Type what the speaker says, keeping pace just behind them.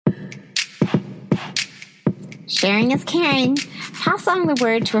Sharing is caring. Pass along the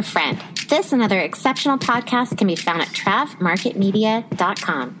word to a friend. This and other exceptional podcasts can be found at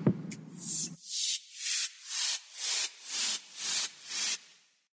travmarketmedia.com.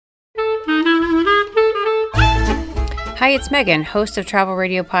 Hi, it's Megan, host of Travel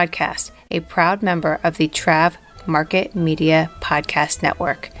Radio Podcast, a proud member of the Trav Market Media Podcast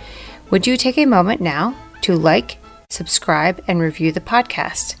Network. Would you take a moment now to like, subscribe, and review the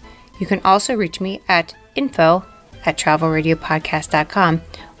podcast? You can also reach me at info@travelradiopodcast.com,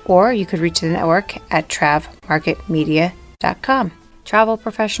 or you could reach the network at travmarketmedia.com. Travel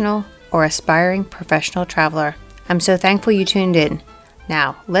professional or aspiring professional traveler, I'm so thankful you tuned in.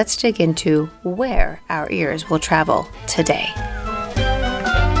 Now, let's dig into where our ears will travel today.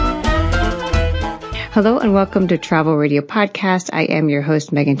 Hello and welcome to Travel Radio Podcast. I am your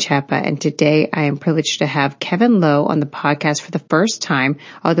host, Megan Chapa, and today I am privileged to have Kevin Lowe on the podcast for the first time,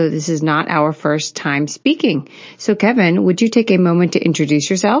 although this is not our first time speaking. So Kevin, would you take a moment to introduce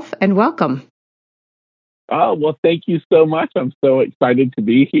yourself and welcome? Oh, well, thank you so much. I'm so excited to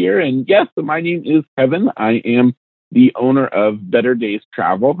be here. And yes, my name is Kevin. I am the owner of Better Days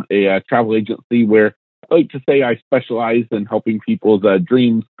Travel, a travel agency where I like to say I specialize in helping people's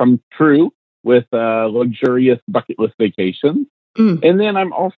dreams come true with luxurious bucket list vacations. And then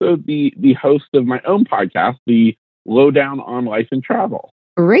I'm also the host of my own podcast, the Lowdown on Life and Travel.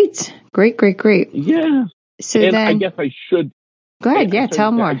 Great. Yeah. So and then, I guess I should go ahead. Yeah,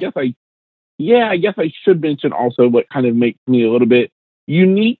 tell more. I guess I should mention also what kind of makes me a little bit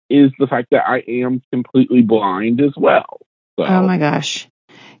unique is the fact that I am completely blind as well. So. Oh my gosh.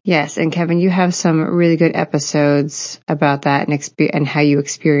 Yes. And Kevin, you have some really good episodes about that and how you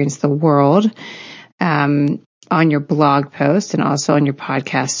experience the world on your blog post and also on your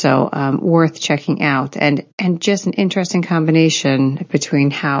podcast. So worth checking out and just an interesting combination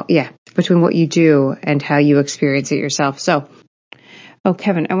between what you do and how you experience it yourself. So,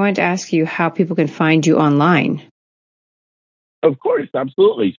 Kevin, I wanted to ask you how people can find you online. Of course,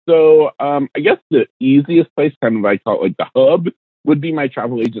 absolutely. So I guess the easiest place, kind of I call it like the hub, would be my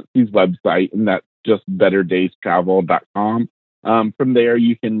travel agency's website, and that's just betterdaystravel.com. From there,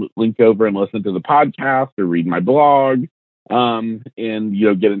 you can link over and listen to the podcast or read my blog, and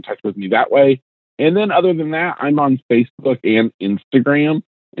get in touch with me that way. And then other than that, I'm on Facebook and Instagram,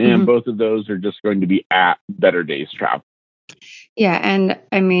 and both of those are just going to be at Better Days Travel. Yeah, and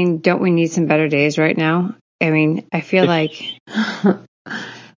I mean, don't we need some better days right now? I mean, I feel like, come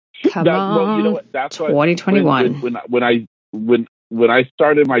on, well, you know what? That's 2021. When I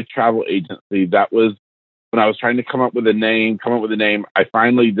started my travel agency, that was when I was trying to come up with a name. I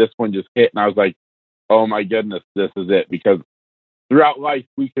finally, this one just hit, and I was like, oh my goodness, this is it. Because throughout life,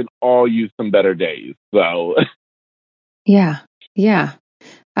 we can all use some better days. So, yeah.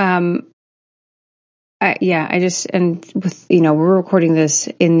 We're recording this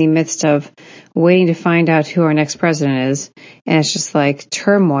in the midst of waiting to find out who our next president is. And it's just like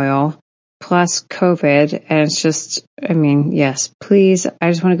turmoil plus COVID. And it's just, yes, please. I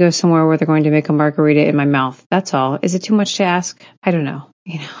just want to go somewhere where they're going to make a margarita in my mouth. That's all. Is it too much to ask? I don't know.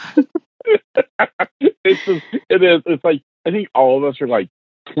 It is. It's like, I think all of us are like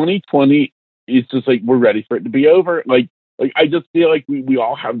 2020 is just like, we're ready for it to be over. Like I just feel like we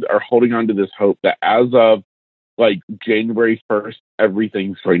all are holding on to this hope that as of like January 1st,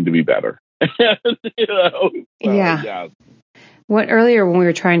 everything's going to be better. Yeah. Earlier when we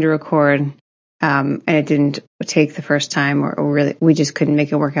were trying to record, and it didn't take the first time or really, we just couldn't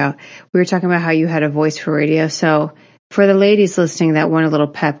make it work out. We were talking about how you had a voice for radio. So for the ladies listening that want a little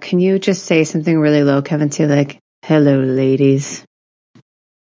pep, can you just say something really low, Kevin? Say like, hello, ladies.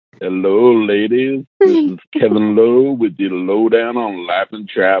 Hello, ladies. This is Kevin Lowe with the Lowdown on Life and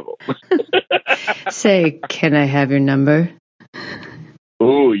Travel. Say, can I have your number?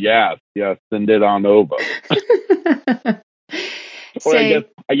 Oh, yes. Send it on over. Or I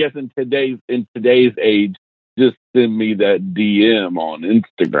guess in today's age, just send me that DM on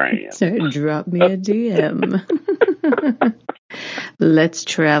Instagram. So drop me a DM. Let's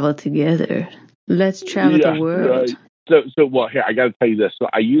travel together. Let's travel the world. Right. So here, I got to tell you this. So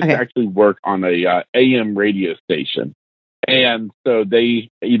I used to actually work on a AM radio station. And so they,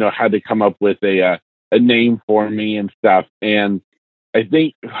 had to come up with a name for me and stuff. And I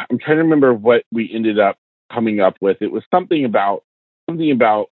think, I'm trying to remember what we ended up coming up with. It was something about Low.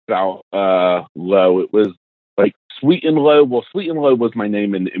 It was like Sweet and Low. Well, Sweet and Low was my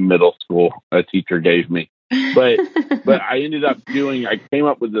name in middle school. A teacher gave me. But I ended up I came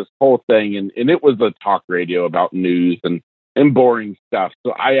up with this whole thing, and it was a talk radio about news and boring stuff.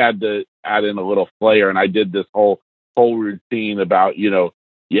 So I had to add in a little flair, and I did this whole routine about, this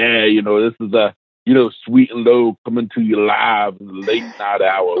is Sweet and Low coming to you live in the late night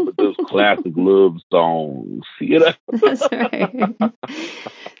hour with those classic love songs. That's right.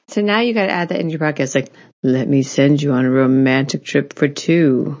 So now you got to add that into your podcast. Like, let me send you on a romantic trip for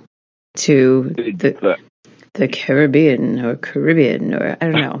two to the Caribbean, or I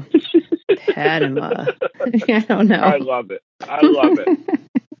don't know, Panama. I don't know. I love it.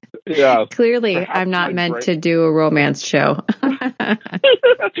 Yeah. Clearly, I'm not meant to do a romance show.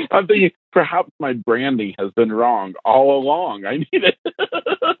 I'm thinking perhaps my branding has been wrong all along. I need it.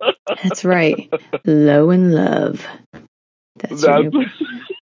 That's right. Low in Love.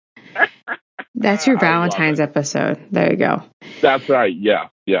 That's your Valentine's episode. There you go. That's right. Yeah.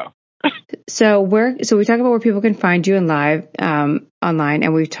 So we talk about where people can find you online,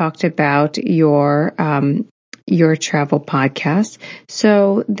 and we've talked about your travel podcast.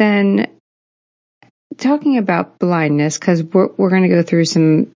 So then, talking about blindness, because we're going to go through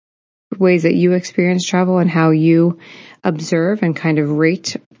some ways that you experience travel and how you observe and kind of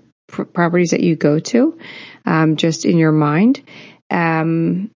rate properties that you go to, just in your mind.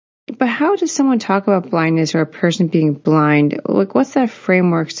 But how does someone talk about blindness or a person being blind? Like, what's that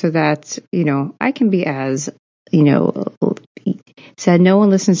framework so that, I can be as, said no one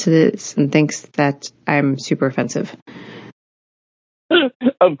listens to this and thinks that I'm super offensive?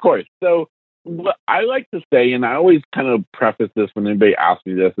 Of course. So what I like to say, and I always kind of preface this when anybody asks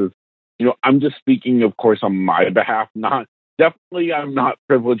me this, is, I'm just speaking, of course, on my behalf. I'm not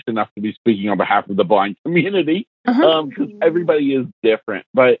privileged enough to be speaking on behalf of the blind community, because everybody is different.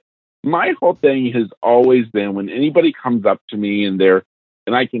 But my whole thing has always been, when anybody comes up to me and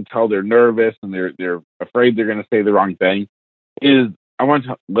I can tell they're nervous and they're afraid they're going to say the wrong thing, is I want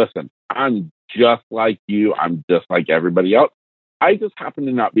to listen. I'm just like you. I'm just like everybody else. I just happen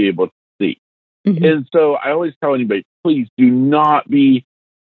to not be able to see. Mm-hmm. And so I always tell anybody, please do not be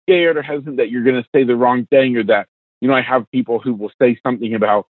scared or hesitant that you're going to say the wrong thing, or that, I have people who will say something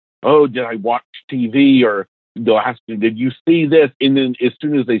about, oh, did I watch TV? Or they'll ask me, did you see this? And then as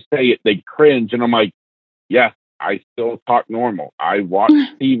soon as they say it, they cringe. And I'm like, yes, I still talk normal. I watch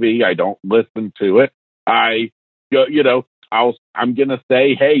TV. I don't listen to it. I'm going to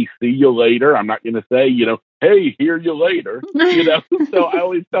say, hey, see you later. I'm not going to say, hey, hear you later. So I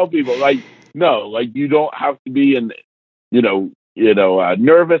always tell people, no, you don't have to be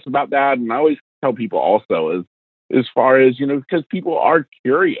nervous about that. And I always tell people also, as far as, because people are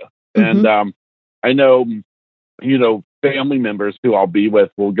curious. Mm-hmm. And I know, family members who I'll be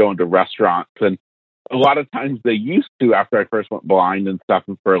with will go into restaurants, and a lot of times they used to, after I first went blind and stuff,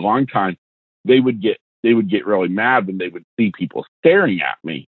 and for a long time, they would get really mad when they would see people staring at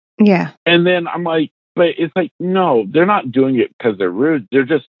me. Yeah. And then I'm like, but it's like, no, they're not doing it because they're rude. They're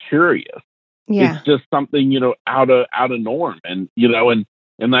just curious. Yeah. It's just something, out of norm. And,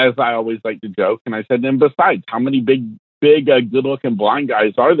 and as I always like to joke, and I said, and besides, how many big, good-looking blind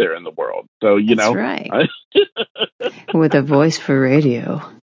guys are there in the world? So, That's right. With a voice for radio.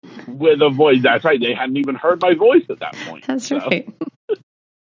 With a voice. That's right. They hadn't even heard my voice at that point. That's right.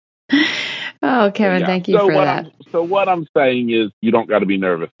 Oh, Kevin, thank you for that. So what I'm saying is, you don't got to be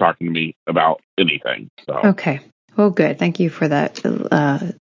nervous talking to me about anything. So. Okay. Well, good. Thank you for that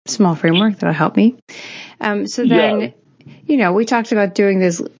small framework. That'll help me. So then, we talked about doing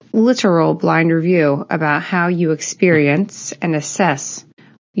this literal blind review about how you experience and assess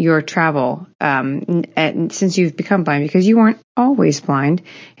your travel, and since you've become blind, because you weren't always blind.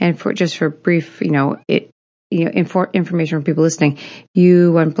 And for brief, information for people listening,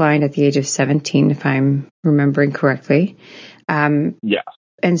 you went blind at the age of 17, if I'm remembering correctly. Yeah.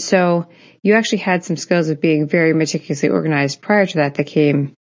 And so you actually had some skills of being very meticulously organized prior to that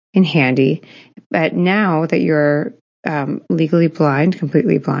came in handy. But now that you're legally blind,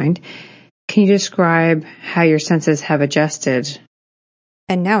 completely blind, can you describe how your senses have adjusted?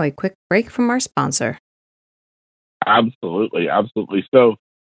 And now a quick break from our sponsor. Absolutely. So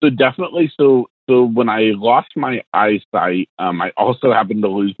definitely. So when I lost my eyesight, I also happened to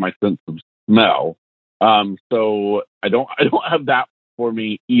lose my sense of smell. So I don't have that for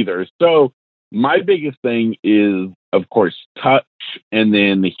me either. So my biggest thing is, of course, touch and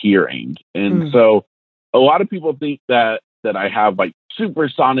then the hearing. And so a lot of people think that I have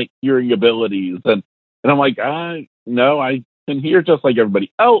supersonic hearing abilities. And I'm like, no, I can hear just like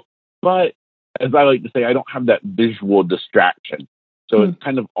everybody else. But as I like to say, I don't have that visual distraction. So it's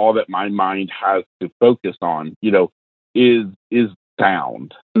kind of all that my mind has to focus on, is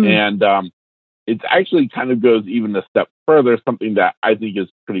sound. And it actually kind of goes even a step further, something that I think is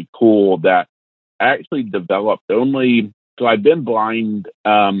pretty cool that I actually developed so I've been blind.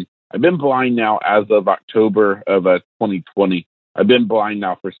 I've been blind now as of October of 2020. I've been blind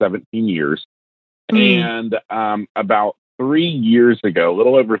now for 17 years. And about 3 years ago, a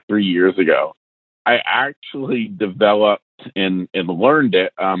little over 3 years ago, I actually developed and learned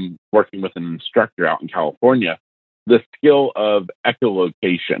it working with an instructor out in California, the skill of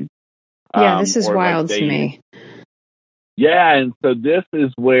echolocation. Yeah, this is wild to me. Yeah, and so this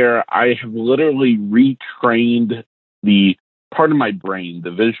is where I have literally retrained the part of my brain,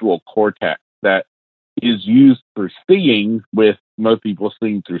 the visual cortex, that is used for seeing, with most people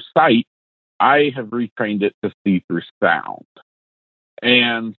seeing through sight. I have retrained it to see through sound.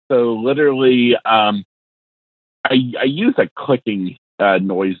 And so literally, I use a clicking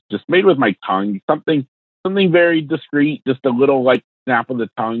noise just made with my tongue, something very discreet, just a little like snap of the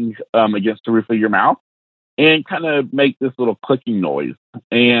tongue against the roof of your mouth, and kind of make this little clicking noise.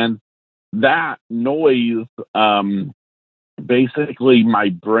 And that noise, basically my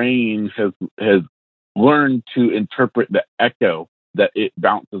brain has learned to interpret the echo that it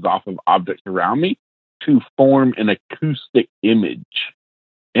bounces off of objects around me to form an acoustic image.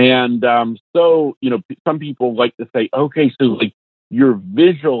 And so, some people like to say, okay, so like you're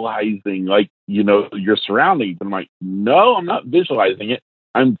visualizing like, your surroundings. I'm like, no, I'm not visualizing it.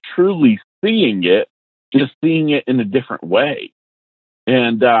 I'm truly seeing it, just seeing it in a different way.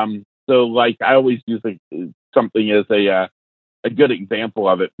 And so like I always use something as a good example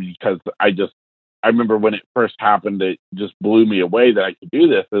of it, because I remember when it first happened, it just blew me away that I could do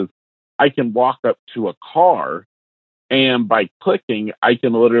this. Is I can walk up to a car, and by clicking, I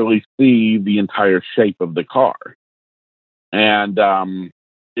can literally see the entire shape of the car. And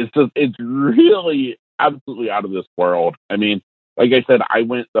it's really absolutely out of this world. I mean, like I said, I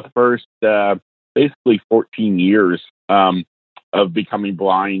went the first basically 14 years of becoming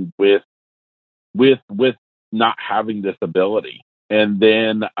blind with not having this ability. And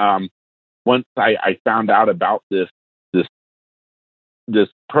then once I found out about this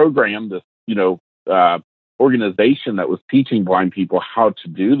program, this organization that was teaching blind people how to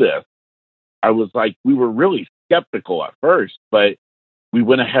do this, I was like, we were really skeptical at first, but we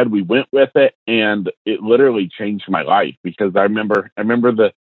went ahead, we went with it, and it literally changed my life. Because I remember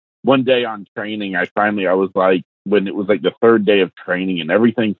the one day on training, I was like, when it was like the third day of training and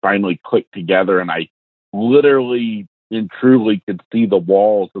everything finally clicked together, and I literally and truly could see the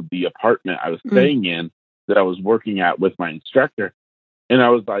walls of the apartment I was staying in that I was working at with my instructor. And I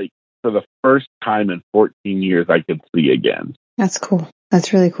was like, for the first time in 14 years, I could see again. That's cool.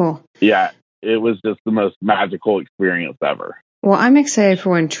 That's really cool. Yeah, it was just the most magical experience ever. Well, I'm excited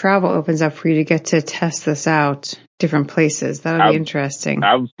for when travel opens up for you to get to test this out, different places. That'll be interesting.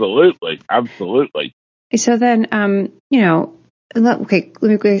 Absolutely. Absolutely. So then, okay,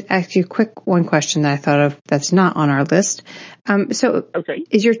 let me ask you one question that I thought of that's not on our list. Okay.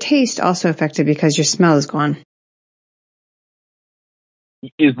 Is your taste also affected because your smell is gone?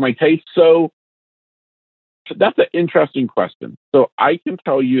 Is my taste so? That's an interesting question. So I can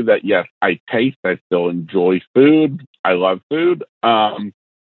tell you that, yes, I still enjoy food. I love food.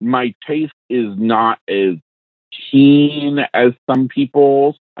 My taste is not as keen as some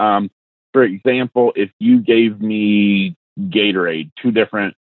people's. For example, if you gave me Gatorade, 2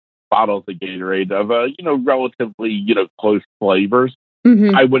 different bottles of Gatorade of relatively, close flavors,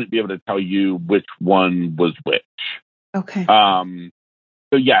 I wouldn't be able to tell you which one was which. Okay.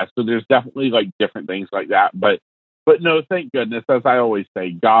 So there's definitely like different things like that, but no, thank goodness, as I always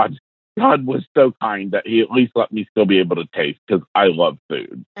say, God was so kind that He at least let me still be able to taste, because I love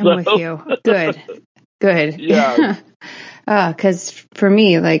food. I'm with you. Good. Yeah. Because for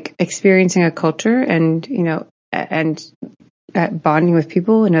me, like experiencing a culture and bonding with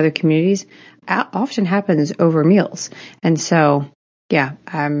people in other communities often happens over meals, and so absolutely.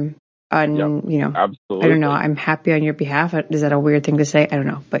 I don't know. I'm happy on your behalf. Is that a weird thing to say? I don't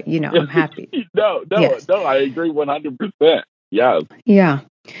know, but I'm happy. No, I agree 100%. Yeah. Yeah.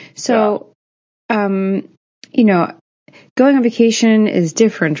 So, going on vacation is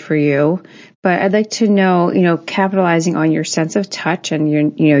different for you, but I'd like to know, capitalizing on your sense of touch and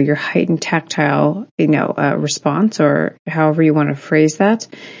your heightened tactile, response, or however you want to phrase that.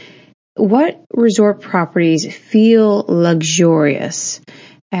 What resort properties feel luxurious?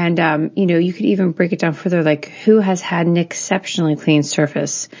 And, you could even break it down further, like who has had an exceptionally clean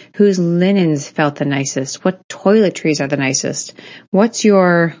surface, whose linens felt the nicest, what toiletries are the nicest, what's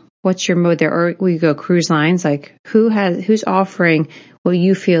your mode there? Or we go cruise lines, like who's offering what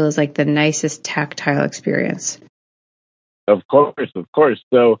you feel is like the nicest tactile experience? Of course.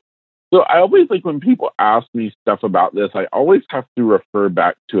 So I always like when people ask me stuff about this, I always have to refer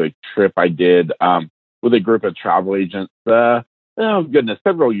back to a trip I did with a group of travel agents.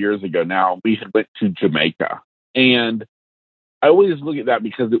 Several years ago now, we had went to Jamaica. And I always look at that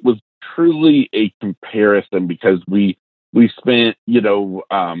because it was truly a comparison because we spent,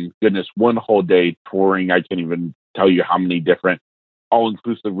 one whole day touring. I can't even tell you how many different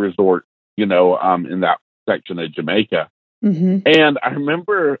all-inclusive resorts, in that section of Jamaica. Mm-hmm. And I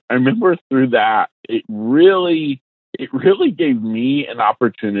remember through that, it really gave me an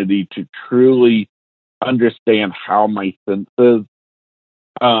opportunity to truly understand how my senses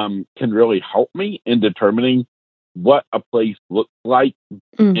can really help me in determining what a place looks like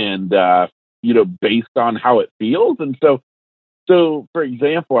and, based on how it feels. And so for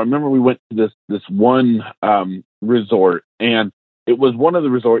example, I remember we went to this one resort, and it was one of the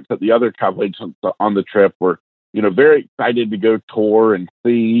resorts that the other travel agents on the trip were, very excited to go tour and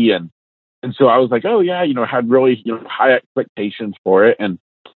see. And so I was like, oh yeah, had really, high expectations for it. And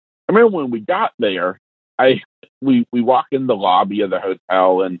I remember when we got there, we walk in the lobby of the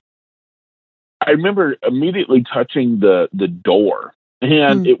hotel, and I remember immediately touching the door,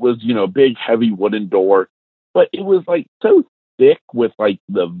 and it was, a big heavy wooden door, but it was like so thick with like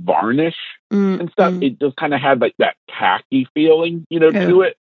the varnish and stuff. It just kind of had like that khaki feeling, to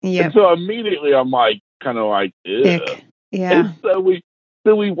it. Yep. And so immediately I'm like, kind of like, ugh. Yeah. And so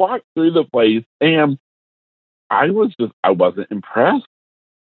we walked through the place, and I wasn't impressed.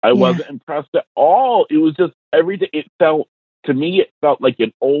 I wasn't impressed at all. It was just everything. It felt like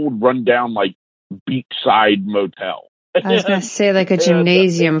an old rundown, like beachside motel. I was going to say like a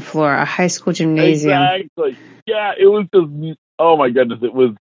gymnasium floor, a high school gymnasium. Exactly. Yeah, it was just, oh my goodness.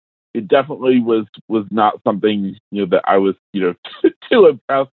 It definitely was not something, that I was, too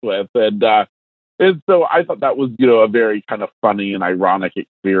impressed with. And so I thought that was, a very kind of funny and ironic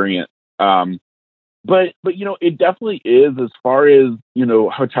experience. But it definitely is, as far as,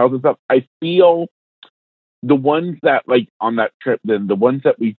 hotels and stuff. I feel the ones that, like, on that trip, then the ones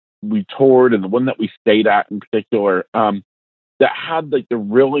that we toured and the one that we stayed at in particular, that had like the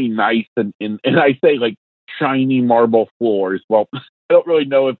really nice and I say like shiny marble floors. Well, I don't really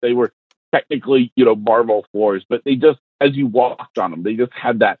know if they were technically, marble floors, but they just, as you walked on them, they just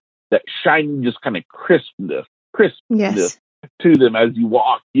had that shiny, just kind of crispness to them as you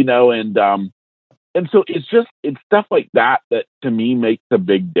walk, and so it's stuff like that to me makes a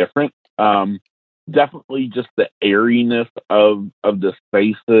big difference. Definitely just the airiness of the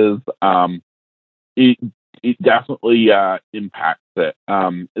spaces. It definitely impacts it.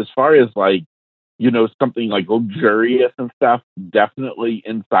 As far as like, something like luxurious and stuff, definitely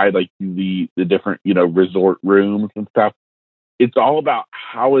inside like the different, resort rooms and stuff. It's all about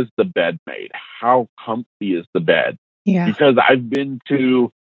how is the bed made? How comfy is the bed? Yeah. Because I've been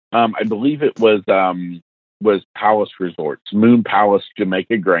to, I believe it was Palace Resorts, Moon Palace,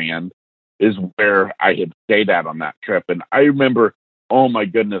 Jamaica Grand is where I had stayed at on that trip. And I remember, oh my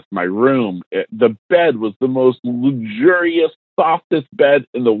goodness, my room, the bed was the most luxurious, softest bed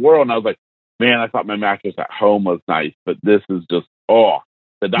in the world. And I was like, man, I thought my mattress at home was nice, but this is just,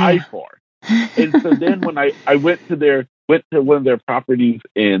 to die for. And so then when I went to one of their properties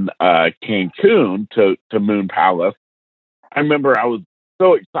in Cancun to Moon Palace, I remember I was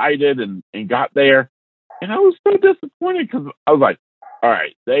so excited and got there, and I was so disappointed because I was like, all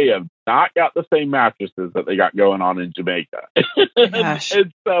right, they have not got the same mattresses that they got going on in Jamaica. Gosh.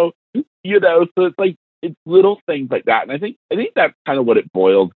 And so, so it's like, it's little things like that. And I think that's kind of what it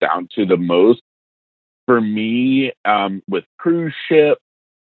boils down to the most for me, with cruise ships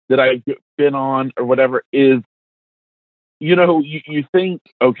that I've been on or whatever is, you think,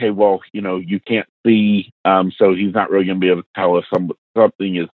 okay, well, you can't see, so he's not really going to be able to tell if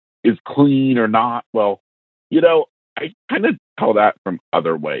something is clean or not. Well, I kind of tell that from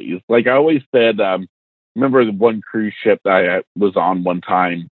other ways. Like I always said, remember the one cruise ship that I was on one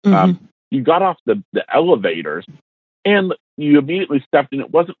time, you got off the elevators and you immediately stepped in.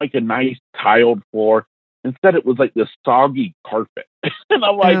 It wasn't like a nice tiled floor. Instead, it was like this soggy carpet. And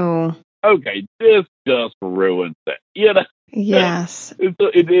I'm like, okay, this just ruins it. Yes. It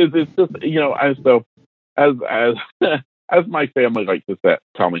is. It's just, so as my family likes to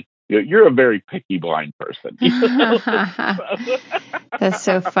tell me, you're a very picky blind person. That's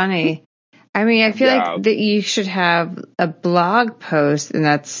so funny. I mean, I feel like that you should have a blog post, and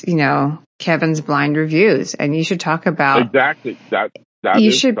that's, Kevin's Blind Reviews, and you should talk about exactly that. That's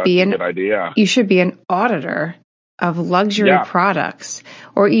a good idea. You should be an auditor of luxury products,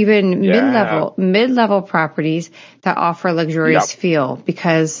 or even mid-level properties that offer luxurious feel,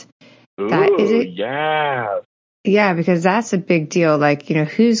 because that is it. Yeah. Yeah, because that's a big deal. Like,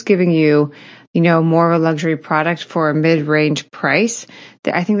 who's giving you more of a luxury product for a mid-range price,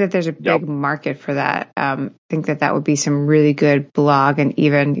 I think that there's a big market for that. I think that would be some really good blog and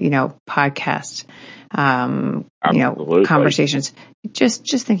even, podcast, conversations.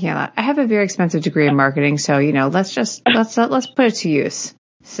 Just thinking a lot. I have a very expensive degree in marketing, so, let's put it to use.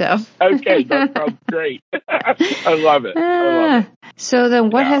 So okay, that sounds great. I love it. So then,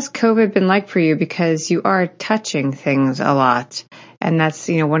 what has COVID been like for you? Because you are touching things a lot, and that's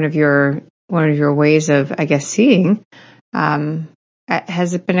one of your ways of, I guess, seeing.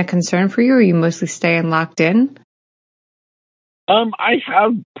 Has it been a concern for you, or are you mostly staying locked in? I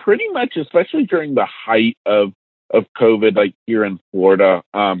have pretty much, especially during the height of COVID, like here in Florida.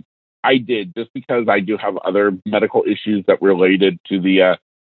 I did, just because I do have other medical issues that related to the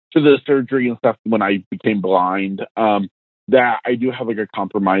surgery and stuff when I became blind, that I do have like a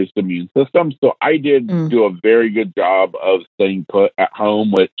compromised immune system. So I did do a very good job of staying put at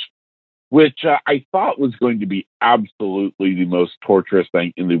home, which I thought was going to be absolutely the most torturous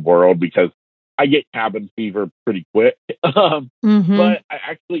thing in the world, because I get cabin fever pretty quick. But I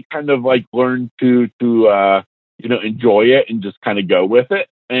actually kind of like learned to enjoy it and just kind of go with it.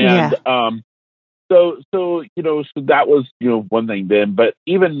 And So that was, one thing then. But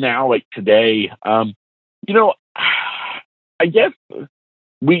even now, like today, I guess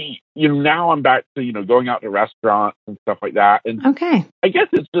now I'm back to, going out to restaurants and stuff like that. And okay, I guess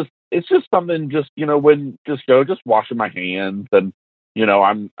it's just something, when just washing my hands, and,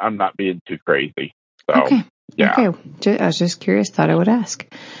 I'm not being too crazy. So, okay. Yeah. Okay. I was just curious, thought I would ask.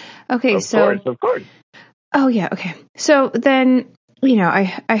 Okay. Of course. Oh yeah. Okay. So then,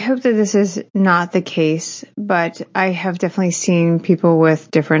 I hope that this is not the case, but I have definitely seen people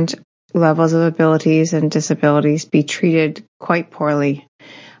with different levels of abilities and disabilities be treated quite poorly.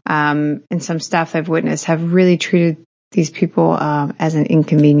 And some staff I've witnessed have really treated these people as an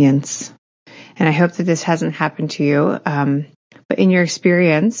inconvenience. And I hope that this hasn't happened to you. But in your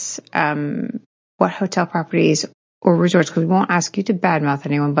experience, what hotel properties or resorts, because we won't ask you to badmouth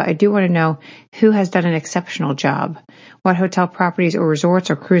anyone, but I do want to know who has done an exceptional job. What hotel properties or resorts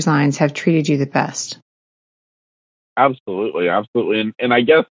or cruise lines have treated you the best? Absolutely. And I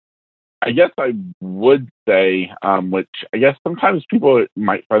guess I would say, which I guess sometimes people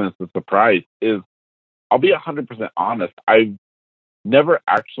might find this a surprise, is I'll be 100% honest. I've never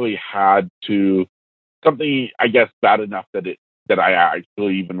actually had to something, I guess, bad enough that I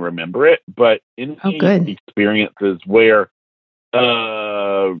actually even remember it. But in experiences where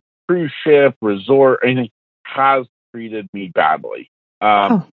cruise ship, resort, anything has treated me badly.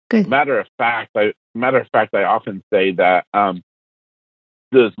 Good. Matter of fact, I often say that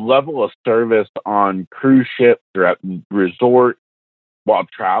this level of service on cruise ships or at resort while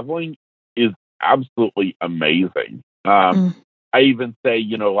traveling is absolutely amazing. I even say,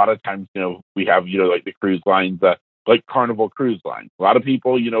 a lot of times, we have, like the cruise lines, like Carnival Cruise Lines. A lot of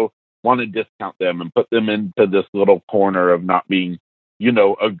people, want to discount them and put them into this little corner of not being,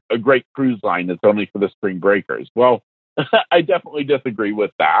 a great cruise line that's only for the spring breakers. Well, I definitely disagree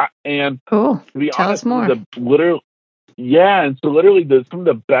with that. And to be Tell honest, us more. and so literally some of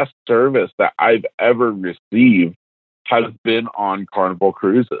the best service that I've ever received has been on Carnival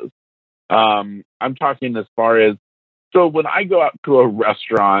Cruises. I'm talking as far as, so when I go out to a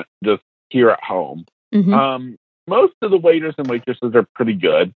restaurant just here at home, most of the waiters and waitresses are pretty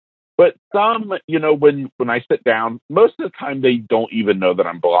good. But some, when I sit down, most of the time they don't even know that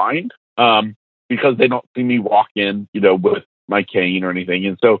I'm blind, because they don't see me walk in, with my cane or anything.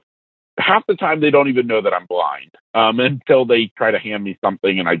 And so half the time they don't even know that I'm blind, until they try to hand me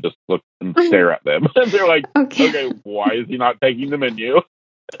something and I just look and stare at them. And they're like, okay, why is he not taking the menu?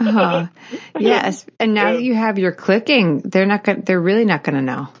 Yes. And now that you have your clicking, they're really not going to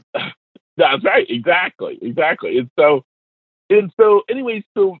know. That's right. Exactly. And so anyway,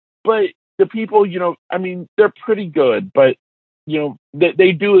 but the people, they're pretty good, but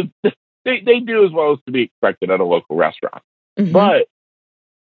they do as well as to be expected at a local restaurant. But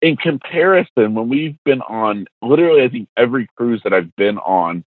in comparison, when we've been on literally, I think every cruise that I've been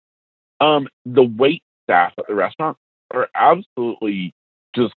on, the wait staff at the restaurant are absolutely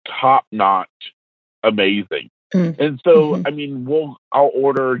just top notch, amazing. And so, I'll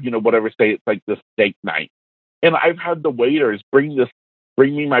order, whatever, say it's like the steak night. And I've had the waiters bring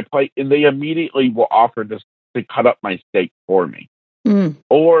me my plate, and they immediately will offer to cut up my steak for me.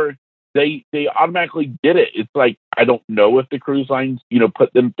 Or they automatically did it. It's like, I don't know if the cruise lines,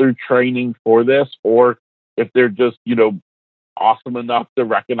 put them through training for this, or if they're just, awesome enough to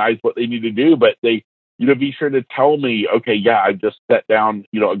recognize what they need to do. But they, be sure to tell me, okay, yeah, I just set down,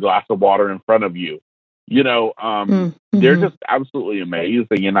 a glass of water in front of you. They're just absolutely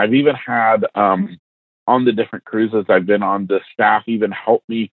amazing. And I've even had, on the different cruises I've been on, the staff even help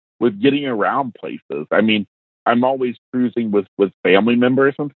me with getting around places. I mean, I'm always cruising with family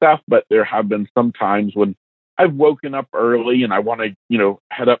members and stuff, but there have been some times when I've woken up early and I want to,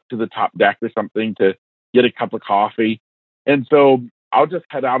 head up to the top deck or something to get a cup of coffee. And so I'll just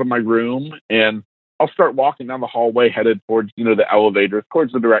head out of my room and I'll start walking down the hallway headed towards, the elevator,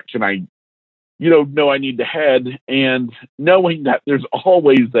 towards the direction I, know I need to head. And knowing that there's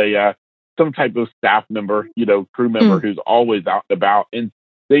always some type of staff member, crew member who's always out and about. And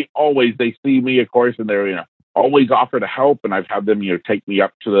they see me, of course, and they're, always offer to help. And I've had them, take me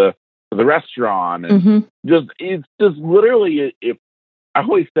up to the restaurant. And it's just literally, I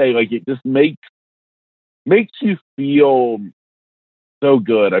always say, like, it just makes you feel so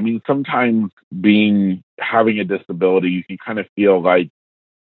good. I mean, sometimes having a disability, you can kind of feel like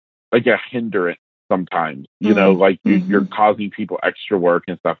a hindrance sometimes, like you're causing people extra work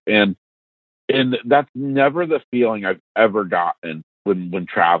and stuff. And that's never the feeling I've ever gotten when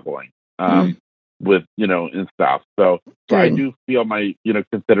traveling, with, and stuff. So I do feel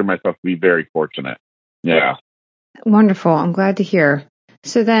consider myself to be very fortunate. Yeah. Wonderful. I'm glad to hear.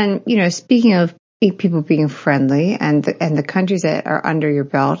 So then, speaking of people being friendly and the countries that are under your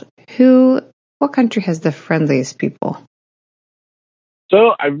belt, what country has the friendliest people?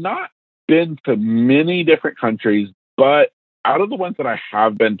 So I've not been to many different countries, but out of the ones that I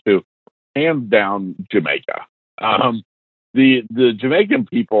have been to, hands down, Jamaica. The Jamaican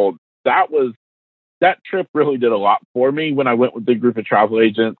people, that trip really did a lot for me when I went with the group of travel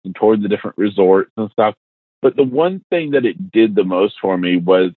agents and toured the different resorts and stuff. But the one thing that it did the most for me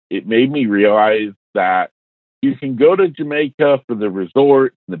was it made me realize that you can go to Jamaica for the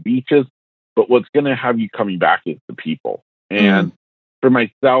resorts and the beaches, but what's going to have you coming back is the people. And for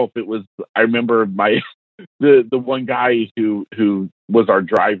myself, I remember the one guy who was our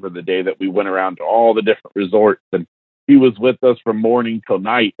driver the day that we went around to all the different resorts, and he was with us from morning till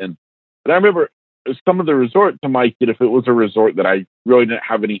night. And I remember some of the resorts, I'm like, if it was a resort that I really didn't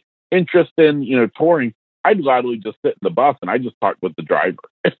have any interest in, touring, I'd gladly just sit in the bus and I just talk with the driver.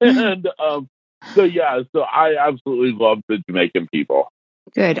 And so I absolutely love the Jamaican people.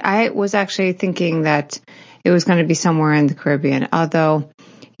 Good. I was actually thinking that it was going to be somewhere in the Caribbean, although,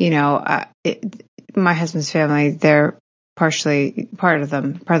 my husband's family, they're partially part of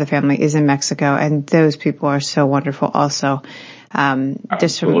the family is in Mexico, and those people are so wonderful also.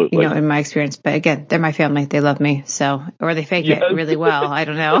 Just from, in my experience, but again, they're my family. They love me. So, or they fake it really well. I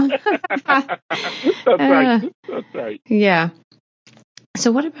don't know. That's right. Yeah.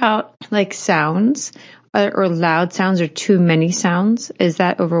 So what about like sounds or loud sounds or too many sounds? Is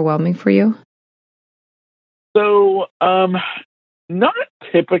that overwhelming for you? So, not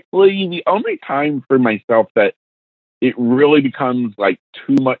typically. The only time for myself that it really becomes like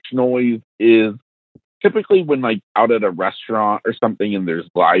too much noise is typically when like out at a restaurant or something and there's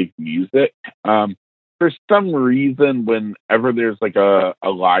live music. For some reason, whenever there's like a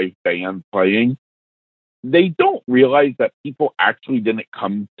live band playing, they don't realize that people actually didn't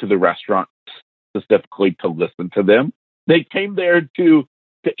come to the restaurant specifically to listen to them. They came there to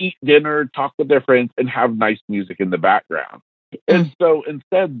eat dinner, talk with their friends, and have nice music in the background. And so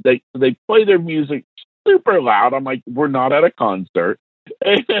instead, they play their music super loud. I'm like, we're not at a concert.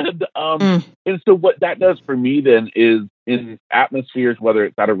 And so what that does for me then is in atmospheres, whether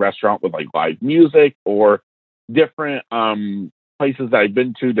it's at a restaurant with like live music or different places that I've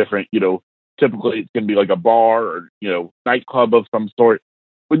been to, different, typically it's going to be like a bar or, nightclub of some sort.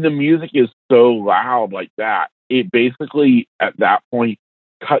 When the music is so loud like that, it basically at that point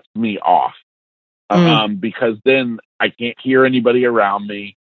cuts me off because then I can't hear anybody around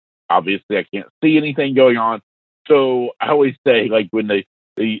me. Obviously, I can't see anything going on. So I always say, like, when they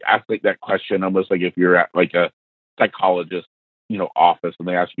ask like that question, almost like if you're at like a psychologist, office, and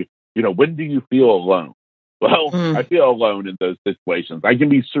they ask you, when do you feel alone? Well, I feel alone in those situations. I can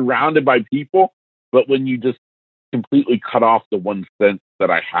be surrounded by people, but when you just completely cut off the one sense that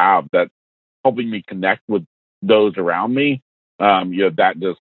I have that's helping me connect with those around me, that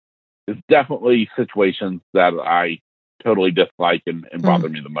just is definitely situations that I totally dislike and bother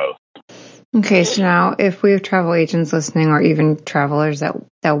me the most. Okay, so now if we have travel agents listening or even travelers that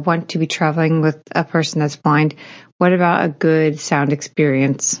want to be traveling with a person that's blind, what about a good sound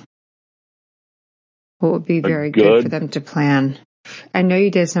experience? What would be very good for them to plan? I know you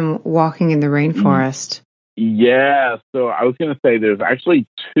did some walking in the rainforest. Yeah, so I was going to say there's actually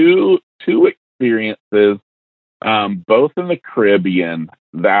two experiences, both in the Caribbean,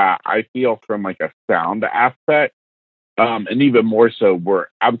 that I feel from like a sound aspect and even more so, were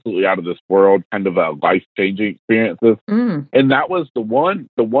absolutely out of this world, kind of life-changing experiences. And that was the one.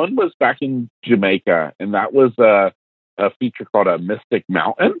 The one was back in Jamaica, and that was a feature called a Mystic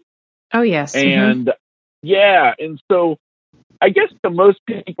Mountain. Oh, yes. And yeah, and so I guess to most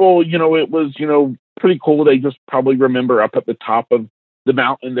people, it was, pretty cool. They just probably remember up at the top of the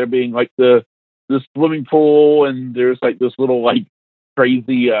mountain there being like the swimming pool, and there's like this little like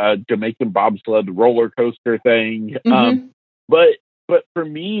crazy Jamaican bobsled roller coaster thing. But for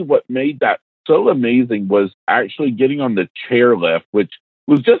me, what made that so amazing was actually getting on the chairlift, which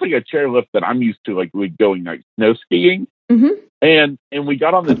was just like a chairlift that I'm used to, like going like snow skiing. And we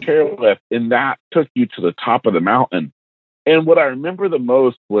got on the chairlift, and that took you to the top of the mountain. And what I remember the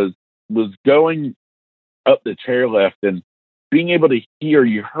most was going up the chairlift and being able to hear.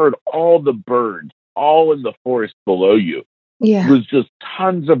 You heard all the birds, all in the forest below you. Yeah, it was just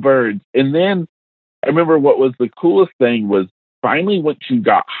tons of birds. And then I remember what was the coolest thing was finally once you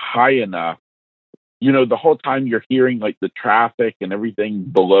got high enough. The whole time you're hearing like the traffic and everything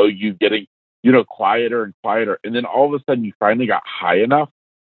below you getting, quieter and quieter. And then all of a sudden you finally got high enough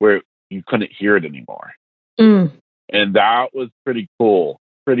where you couldn't hear it anymore. And that was pretty cool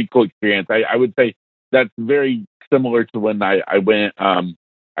experience. I would say that's very similar to when I went,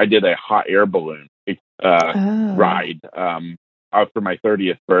 I did a hot air balloon ride for my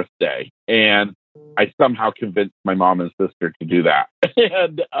 30th birthday. And I somehow convinced my mom and sister to do that.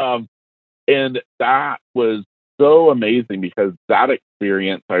 And that was so amazing because that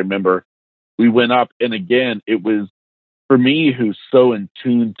experience, I remember we went up, and again, it was for me who's so in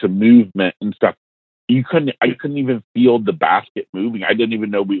tune to movement and stuff. I couldn't even feel the basket moving. I didn't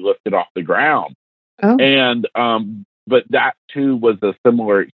even know we lifted off the ground. And, but that too was a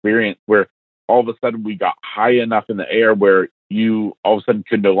similar experience where all of a sudden we got high enough in the air where you all of a sudden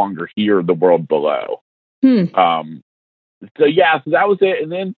could no longer hear the world below. So that was it.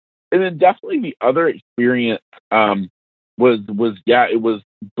 And then definitely the other experience was it was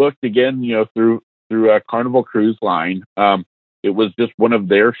booked again, through a Carnival Cruise Line. It was just one of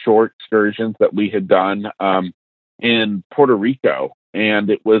their short excursions that we had done in Puerto Rico, and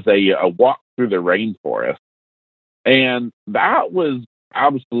it was a walk through the rainforest, and that was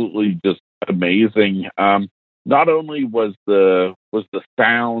absolutely just amazing. Not only was the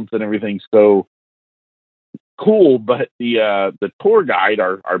sounds and everything so cool, but the tour guide,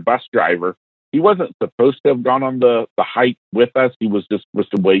 our bus driver, he wasn't supposed to have gone on the hike with us. He was just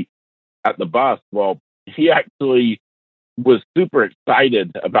supposed to wait at the bus. Well, he actually was super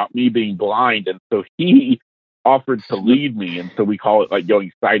excited about me being blind, and so he offered to lead me, and so we call it like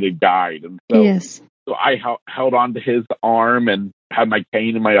going sighted guide. And so I held on to his arm and had my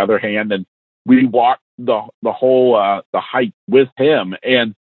cane in my other hand, and we walked the whole the hike with him.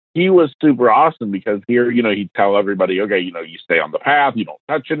 And he was super awesome because here, he'd tell everybody, okay, you stay on the path, you don't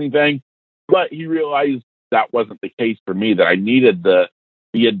touch anything. But he realized that wasn't the case for me, that I needed the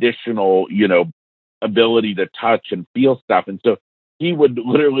additional, ability to touch and feel stuff. And so he would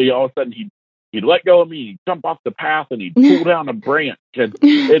literally all of a sudden he'd let go of me, he'd jump off the path, and he'd pull down a branch, and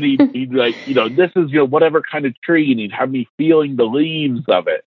he'd like, this is whatever kind of tree, and he'd have me feeling the leaves of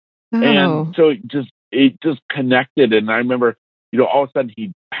it. And so it just connected. And I remember, all of a sudden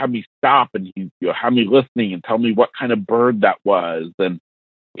he'd have me stop, and he'd have me listening and tell me what kind of bird that was. And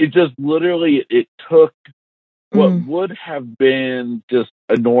it just literally, it took what would have been just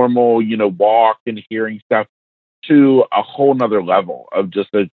a normal, walk and hearing stuff to a whole nother level of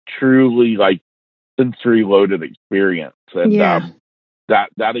just a truly like sensory loaded experience. And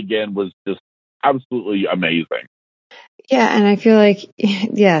that again was just absolutely amazing. Yeah. And I feel like,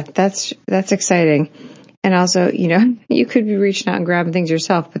 that's exciting. And also, you could be reaching out and grabbing things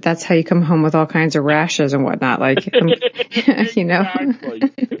yourself, but that's how you come home with all kinds of rashes and whatnot. Like, Exactly.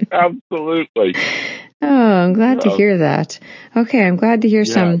 Absolutely. Oh, I'm glad to hear that. Okay. I'm glad to hear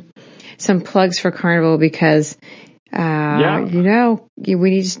some plugs for Carnival because, we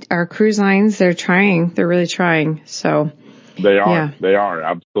need our cruise lines. They're really trying. So they are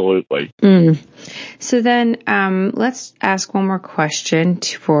absolutely. So then, let's ask one more question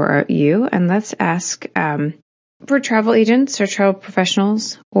for you, and let's ask, for travel agents or travel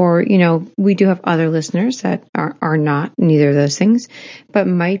professionals, or, we do have other listeners that are not neither of those things, but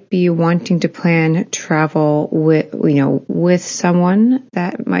might be wanting to plan travel with someone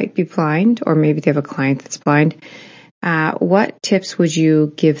that might be blind, or maybe they have a client that's blind. What tips would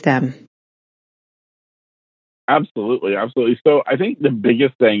you give them? Absolutely. So I think the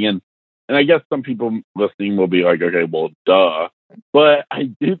biggest thing, and I guess some people listening will be like, okay, well, duh. But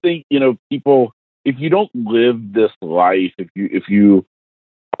I do think, people, if you don't live this life, if you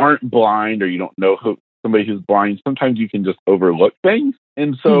aren't blind or you don't know somebody who's blind, sometimes you can just overlook things.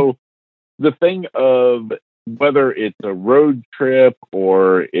 And so the thing of whether it's a road trip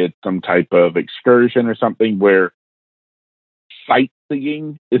or it's some type of excursion or something where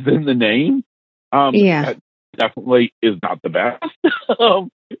sightseeing is in the name, that definitely is not the best.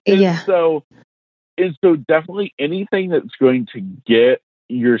 And so definitely anything that's going to get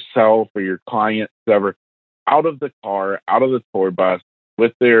yourself or your client, whoever, out of the car, out of the tour bus,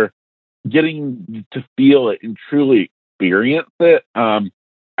 with their getting to feel it and truly experience it,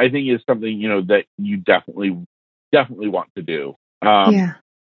 I think is something, that you definitely want to do. And,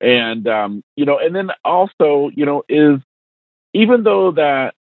 and then also, is even though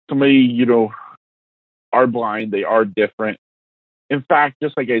that somebody, are blind, they are different. In fact,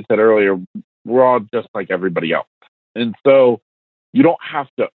 just like I said earlier, we're all just like everybody else. And so you don't have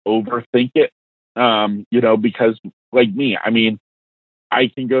to overthink it, because like me, I mean,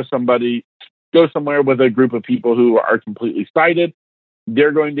 I can go somewhere with a group of people who are completely sighted.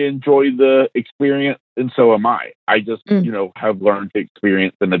 They're going to enjoy the experience, and so am I. I just, have learned to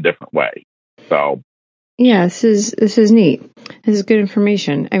experience in a different way. So, yeah, this is neat. This is good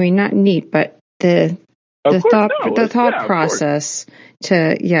information. I mean, not neat, but the thought process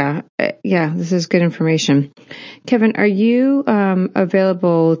this is good information. Kevin, are you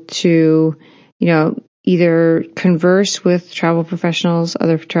available to, either converse with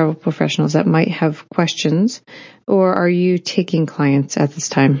other travel professionals that might have questions, or are you taking clients at this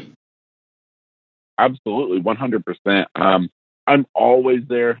time? Absolutely, 100%. I'm always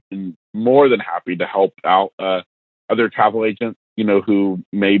there and more than happy to help out other travel agents, who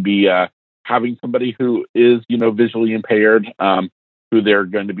may be having somebody who is, visually impaired, who they're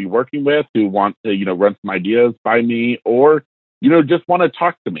going to be working with, who want to, run some ideas by me, or just want to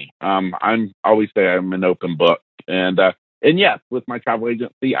talk to me. I'm always say I'm an open book, and yes, with my travel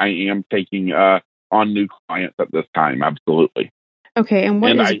agency, I am taking on new clients at this time. Absolutely. Okay, and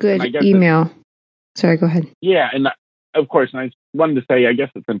what is a good email? Sorry, go ahead. Yeah, and of course, and I wanted to say, I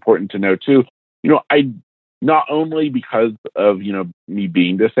guess it's important to know too. I not only because of me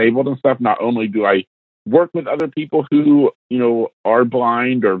being disabled and stuff, not only do I work with other people who are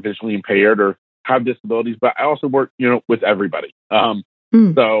blind or visually impaired or have disabilities, but I also work, with everybody. So,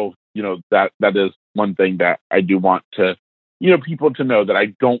 that is one thing that I do want to, people to know, that I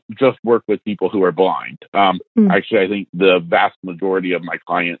don't just work with people who are blind. Actually, I think the vast majority of my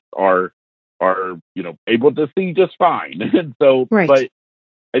clients are, able to see just fine. And so, right. But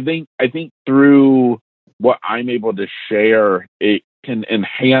I think through what I'm able to share, it can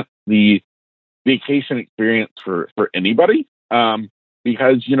enhance the vacation experience for anybody.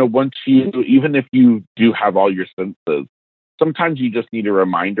 Because, once even if you do have all your senses, sometimes you just need a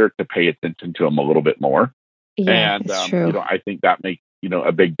reminder to pay attention to them a little bit more. Yeah, and, true. I think that makes,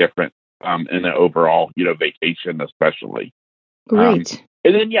 a big difference in the overall, vacation, especially. Great.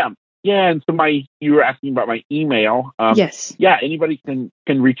 And then, and so you were asking about my email. Yes. Yeah, anybody can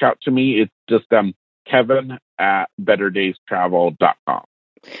reach out to me. It's just Kevin@betterdaystravel.com.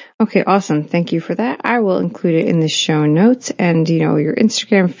 Okay, awesome. Thank you for that. I will include it in the show notes and, your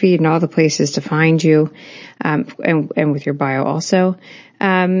Instagram feed and all the places to find you, and with your bio also.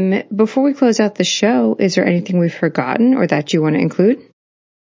 Before we close out the show, is there anything we've forgotten or that you want to include?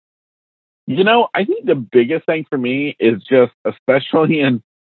 I think the biggest thing for me is just, especially in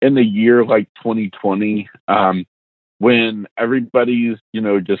the year like 2020, when everybody's,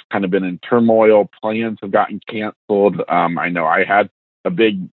 just kind of been in turmoil, plans have gotten canceled. I know I had a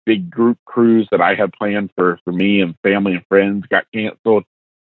big group cruise that I had planned for me and family and friends got canceled.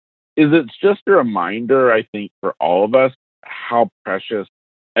 It's just a reminder, I think, for all of us, how precious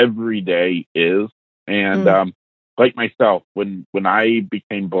every day is. And like myself, when I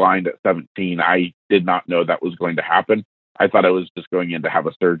became blind at 17, I did not know that was going to happen. I thought I was just going in to have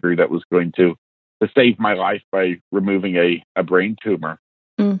a surgery that was going to save my life by removing a brain tumor.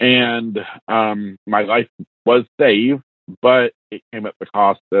 And my life was saved, but it came at the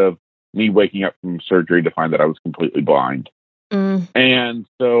cost of me waking up from surgery to find that I was completely blind. And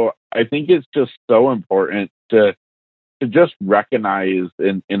so I think it's just so important to just recognize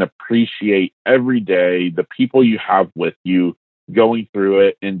and appreciate every day the people you have with you going through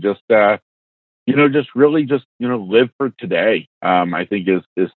it, and just really live for today. I think is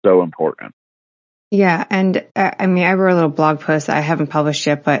so important. Yeah. And I wrote a little blog post that I haven't published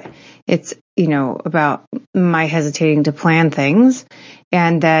yet, but it's, about my hesitating to plan things.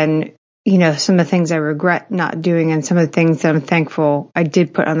 And then, some of the things I regret not doing and some of the things that I'm thankful I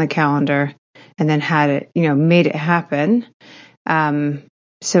did put on the calendar and then had it, made it happen.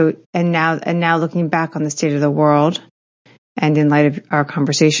 So, and now looking back on the state of the world and in light of our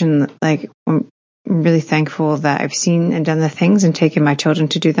conversation, like really thankful that I've seen and done the things and taken my children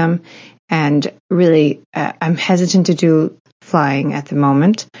to do them. And really, I'm hesitant to do flying at the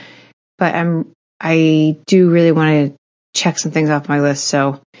moment, but I do really want to check some things off my list.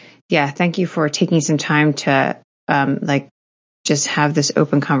 So yeah, thank you for taking some time to, just have this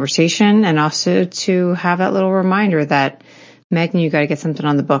open conversation, and also to have that little reminder that, Megan, you got to get something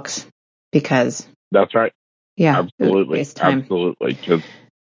on the books, because that's right. Yeah, absolutely. It's time. Absolutely.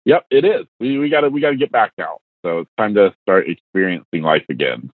 Yep, it is. We got to get back out. So it's time to start experiencing life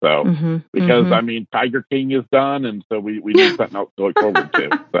again. So, because I mean, Tiger King is done, and so we need something else to look forward to.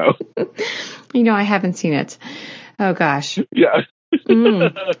 So, I haven't seen it. Oh gosh. Yeah.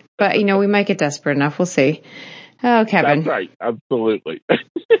 But we might get desperate enough. We'll see. Oh, Kevin. That's right. Absolutely.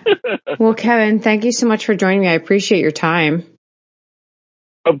 Well, Kevin, thank you so much for joining me. I appreciate your time.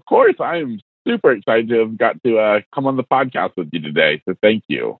 Of course, I am super excited to have got to come on the podcast with you today. So thank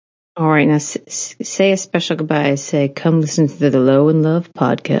you. All right. Now say a special goodbye. Say, come listen to the Low in Love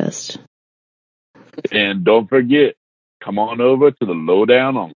podcast. And don't forget, come on over to the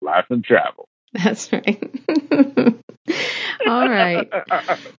Lowdown on Life and Travel. That's right. All right.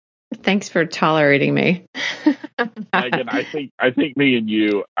 Thanks for tolerating me. Megan, I think me and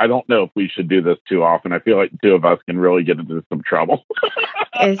you, I don't know if we should do this too often. I feel like the two of us can really get into some trouble.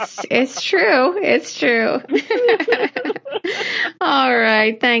 It's true. It's true. All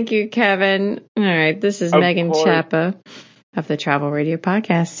right. Thank you, Kevin. All right. This is Megan Chapa of the Travel Radio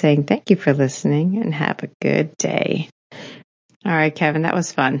Podcast saying thank you for listening and have a good day. All right, Kevin, that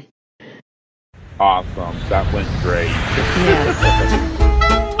was fun. Awesome. That went great. Yes.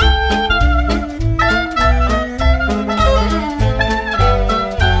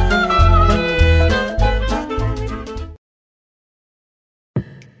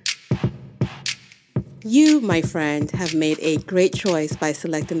 You, my friend, have made a great choice by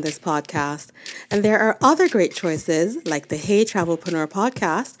selecting this podcast. And there are other great choices, like the Hey Travelpreneur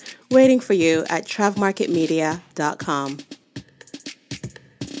podcast, waiting for you at travmarketmedia.com.